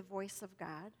listening for the voice of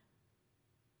God?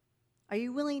 Are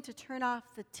you willing to turn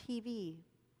off the TV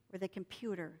or the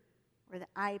computer or the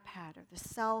iPad or the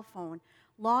cell phone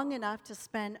long enough to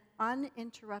spend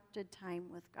uninterrupted time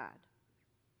with God?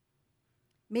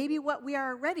 Maybe what we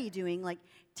are already doing, like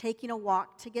taking a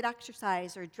walk to get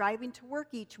exercise or driving to work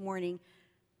each morning,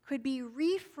 could be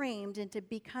reframed into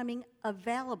becoming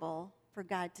available for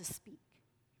God to speak.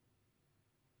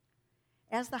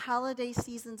 As the holiday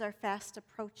seasons are fast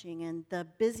approaching and the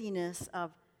busyness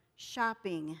of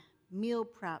shopping, meal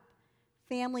prep,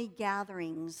 family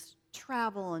gatherings,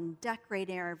 travel, and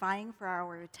decorating are vying for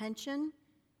our attention,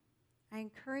 I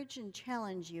encourage and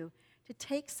challenge you to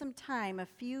take some time, a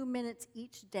few minutes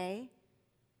each day,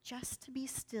 just to be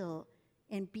still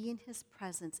and be in his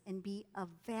presence and be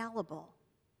available.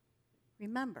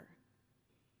 Remember,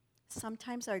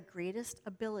 sometimes our greatest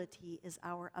ability is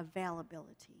our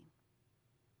availability.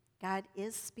 God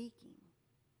is speaking.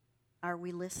 Are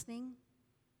we listening?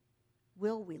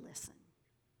 Will we listen?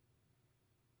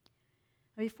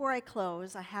 Before I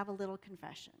close, I have a little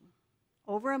confession.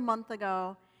 Over a month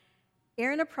ago,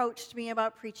 Aaron approached me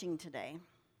about preaching today.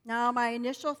 Now, my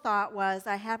initial thought was,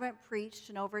 I haven't preached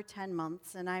in over 10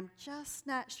 months, and I'm just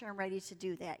not sure I'm ready to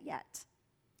do that yet.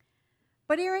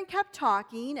 But Aaron kept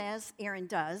talking, as Aaron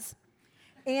does,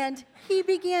 and he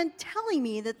began telling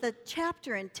me that the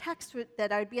chapter and text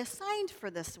that I'd be assigned for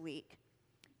this week.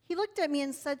 He looked at me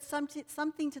and said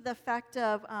something to the effect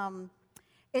of,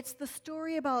 It's the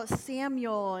story about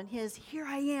Samuel and his "here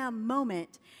I am"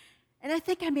 moment. And I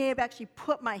think I may have actually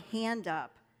put my hand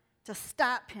up to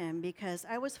stop him because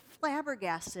I was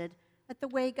flabbergasted at the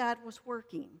way God was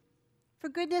working. For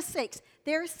goodness sakes,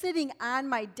 there sitting on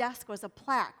my desk was a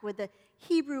plaque with the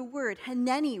Hebrew word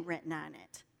Haneni written on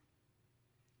it.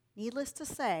 Needless to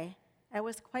say, I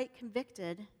was quite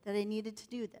convicted that I needed to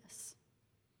do this,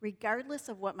 regardless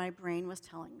of what my brain was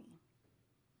telling me.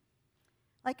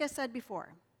 Like I said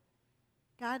before,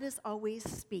 God is always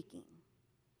speaking.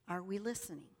 Are we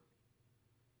listening?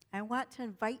 I want to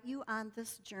invite you on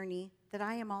this journey that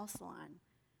I am also on,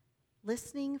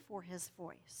 listening for his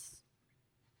voice.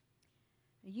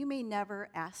 You may never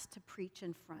ask to preach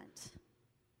in front,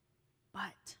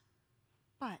 but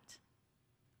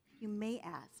you may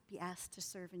be asked to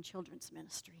serve in children's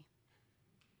ministry.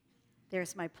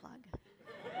 There's my plug.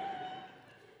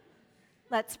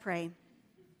 Let's pray.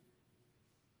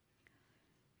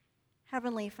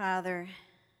 Heavenly Father,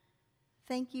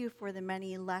 thank you for the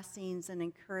many lessons and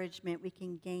encouragement we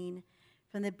can gain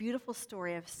from the beautiful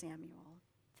story of Samuel,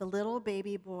 the little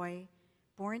baby boy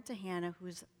born to Hannah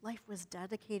whose life was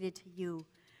dedicated to you,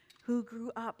 who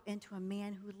grew up into a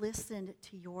man who listened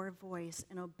to your voice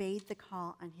and obeyed the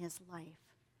call on his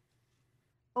life.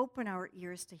 Open our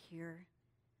ears to hear.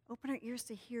 Open our ears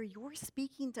to hear you're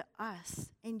speaking to us,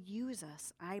 and use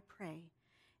us, I pray,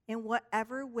 in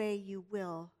whatever way you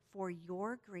will for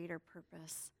your greater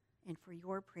purpose and for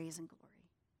your praise and glory.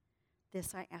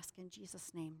 This I ask in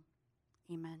Jesus' name.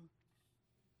 Amen.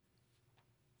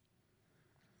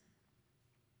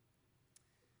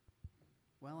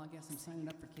 Well, I guess I'm signing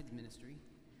up for kids ministry.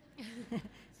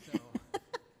 So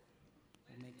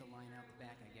we'll make the line out the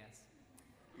back, I guess.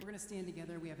 We're going to stand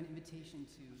together. We have an invitation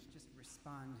to just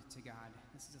respond to God.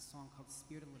 This is a song called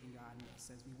Spirit of the Living God, and it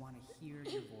says we want to hear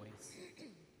your voice.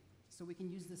 So we can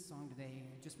use this song today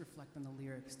and just reflect on the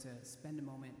lyrics to spend a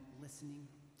moment listening,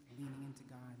 leaning into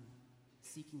God,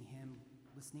 seeking him,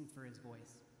 listening for his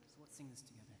voice. So let's sing this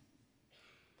together.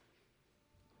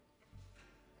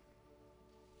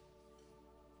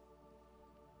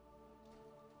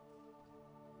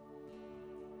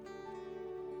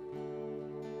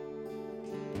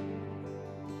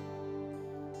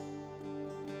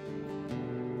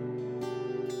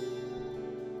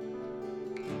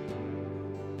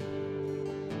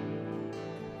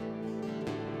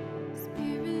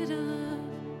 Spirit of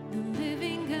the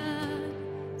living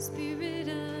God, Spirit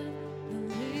of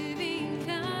the living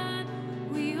God.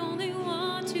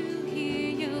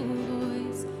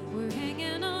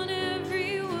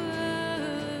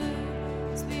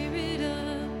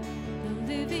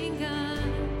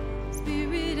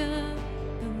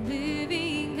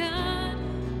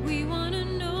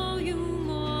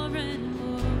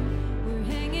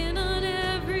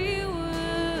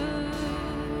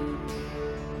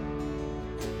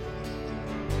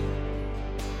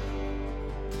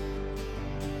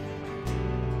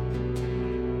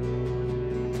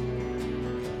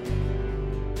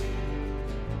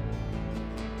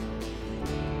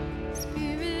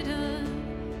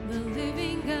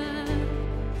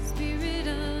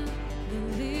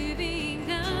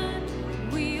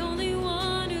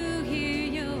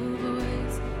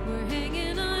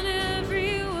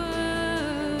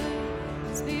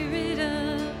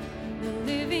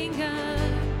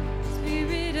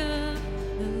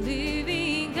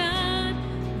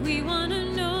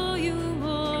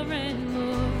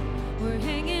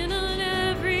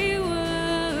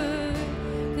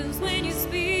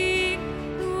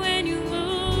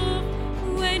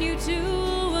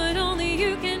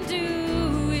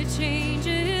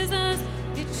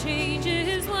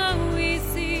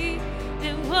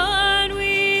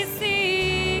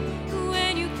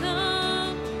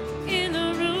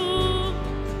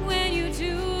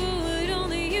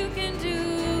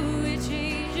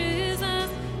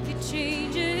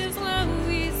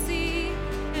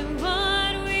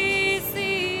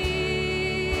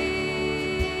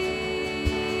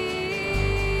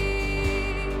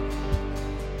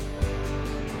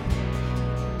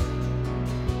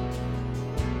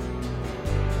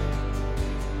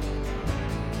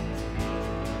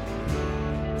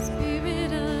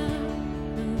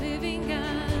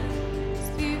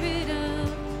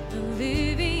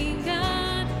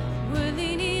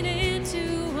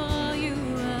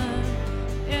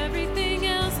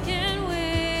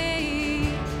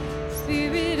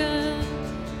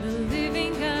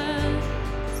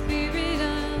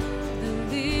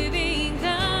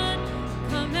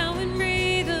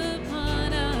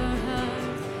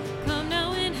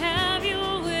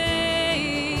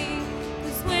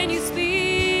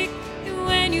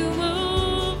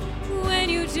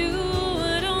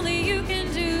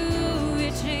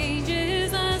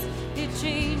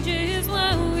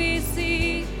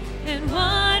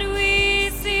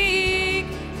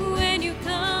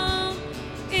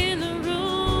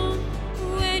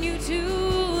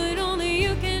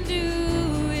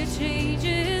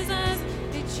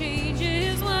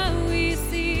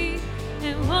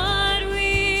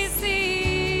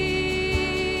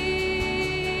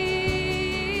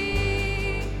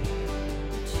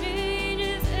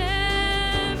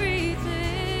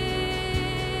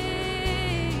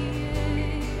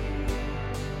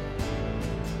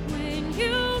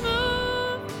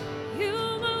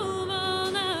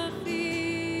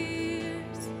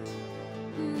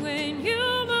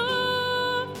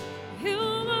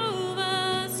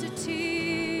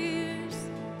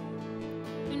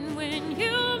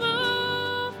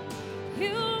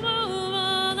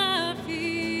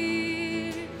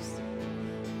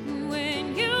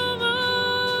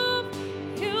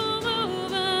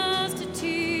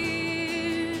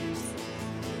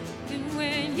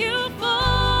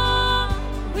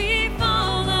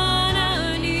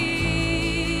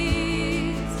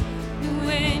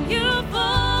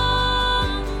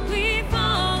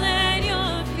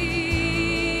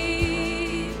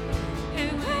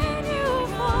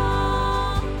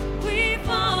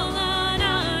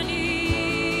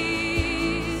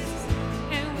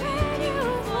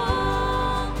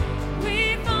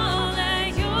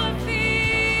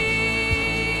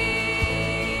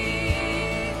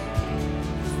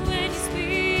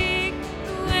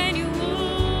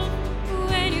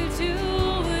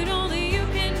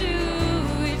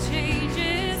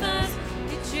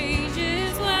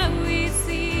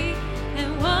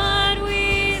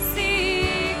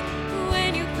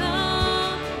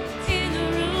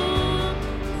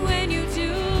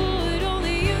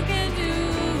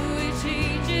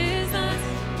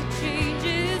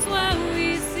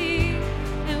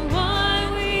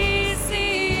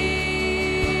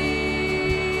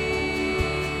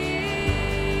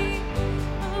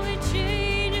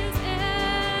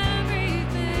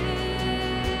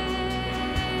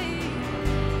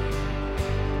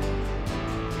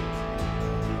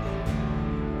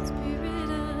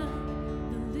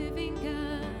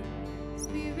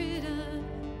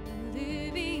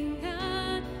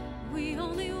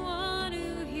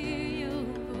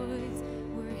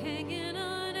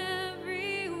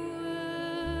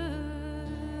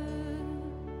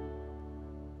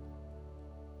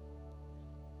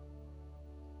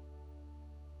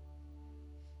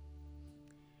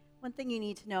 One thing you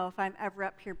need to know, if I'm ever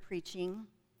up here preaching,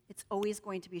 it's always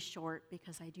going to be short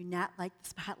because I do not like the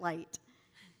spotlight.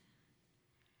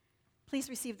 Please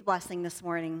receive the blessing this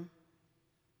morning.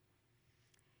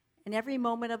 In every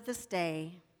moment of this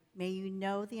day, may you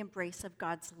know the embrace of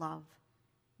God's love.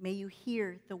 May you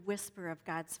hear the whisper of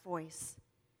God's voice.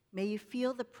 May you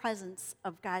feel the presence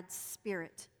of God's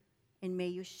Spirit, and may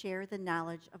you share the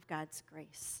knowledge of God's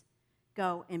grace.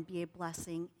 Go and be a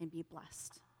blessing and be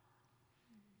blessed.